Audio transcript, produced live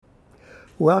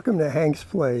Welcome to Hank's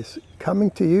Place,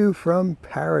 coming to you from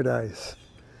paradise.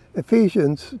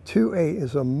 Ephesians 2:8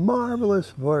 is a marvelous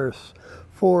verse.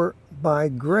 For by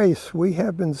grace we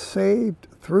have been saved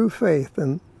through faith,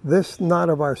 and this not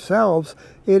of ourselves,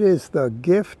 it is the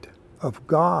gift of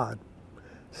God.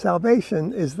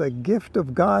 Salvation is the gift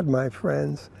of God, my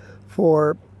friends,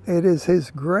 for it is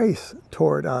His grace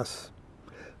toward us.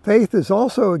 Faith is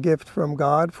also a gift from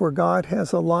God, for God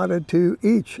has allotted to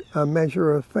each a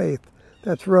measure of faith.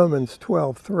 That's Romans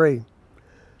 12:3.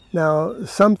 Now,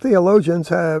 some theologians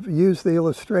have used the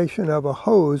illustration of a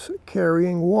hose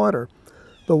carrying water.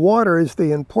 The water is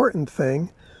the important thing,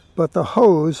 but the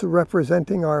hose,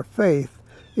 representing our faith,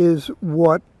 is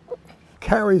what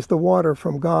carries the water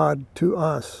from God to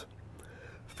us.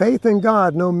 Faith in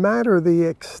God, no matter the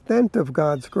extent of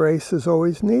God's grace, is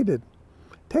always needed.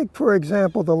 Take, for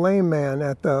example, the lame man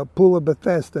at the Pool of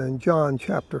Bethesda in John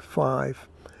chapter 5.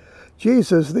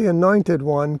 Jesus, the Anointed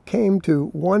One, came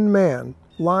to one man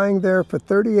lying there for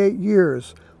 38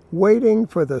 years, waiting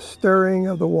for the stirring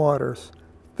of the waters.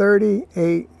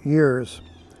 38 years.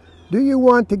 "Do you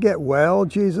want to get well?"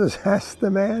 Jesus asked the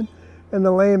man. And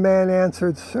the lame man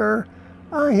answered, "Sir,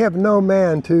 I have no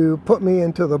man to put me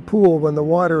into the pool when the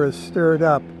water is stirred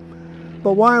up.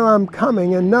 But while I'm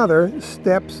coming, another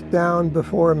steps down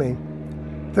before me."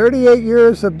 38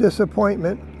 years of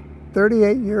disappointment,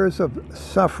 38 years of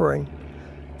suffering,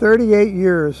 38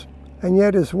 years, and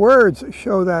yet his words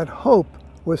show that hope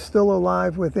was still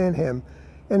alive within him,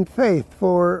 and faith,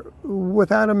 for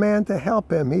without a man to help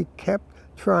him, he kept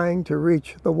trying to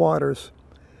reach the waters.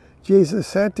 Jesus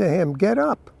said to him, "Get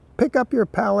up, pick up your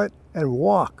pallet, and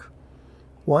walk."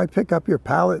 Why pick up your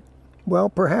pallet? Well,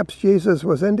 perhaps Jesus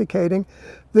was indicating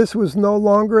this was no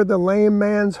longer the lame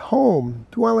man's home,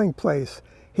 dwelling place.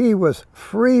 He was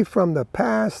free from the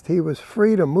past. He was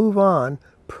free to move on.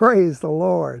 Praise the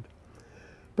Lord.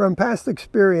 From past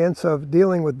experience of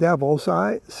dealing with devils,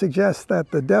 I suggest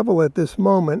that the devil at this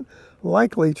moment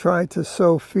likely tried to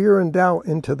sow fear and doubt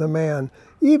into the man,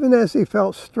 even as he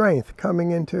felt strength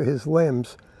coming into his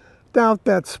limbs. Doubt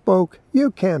that spoke,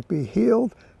 "You can't be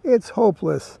healed. It's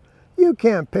hopeless. You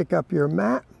can't pick up your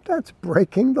mat. That's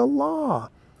breaking the law."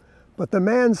 But the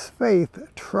man's faith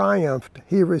triumphed.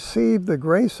 He received the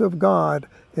grace of God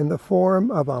in the form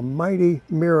of a mighty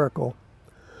miracle.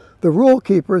 The rule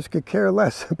keepers could care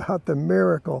less about the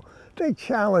miracle. They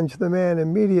challenged the man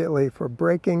immediately for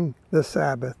breaking the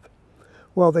Sabbath.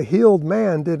 Well, the healed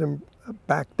man didn't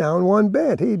back down one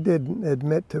bit. He didn't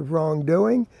admit to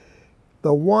wrongdoing.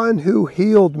 "The one who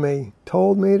healed me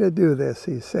told me to do this,"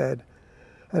 he said.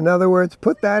 In other words,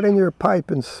 put that in your pipe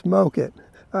and smoke it.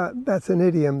 That's an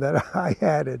idiom that I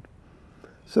added.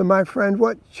 So my friend,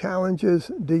 what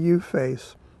challenges do you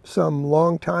face? Some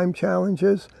long-time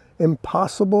challenges?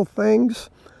 Impossible things?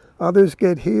 Others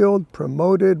get healed,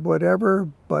 promoted, whatever,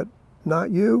 but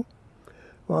not you?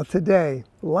 Well, today,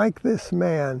 like this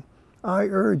man, I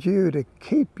urge you to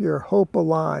keep your hope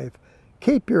alive.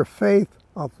 Keep your faith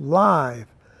alive.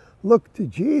 Look to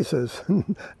Jesus,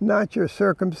 not your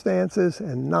circumstances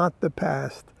and not the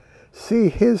past. See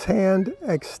His hand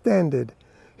extended.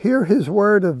 Hear His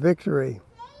word of victory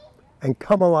and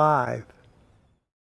come alive.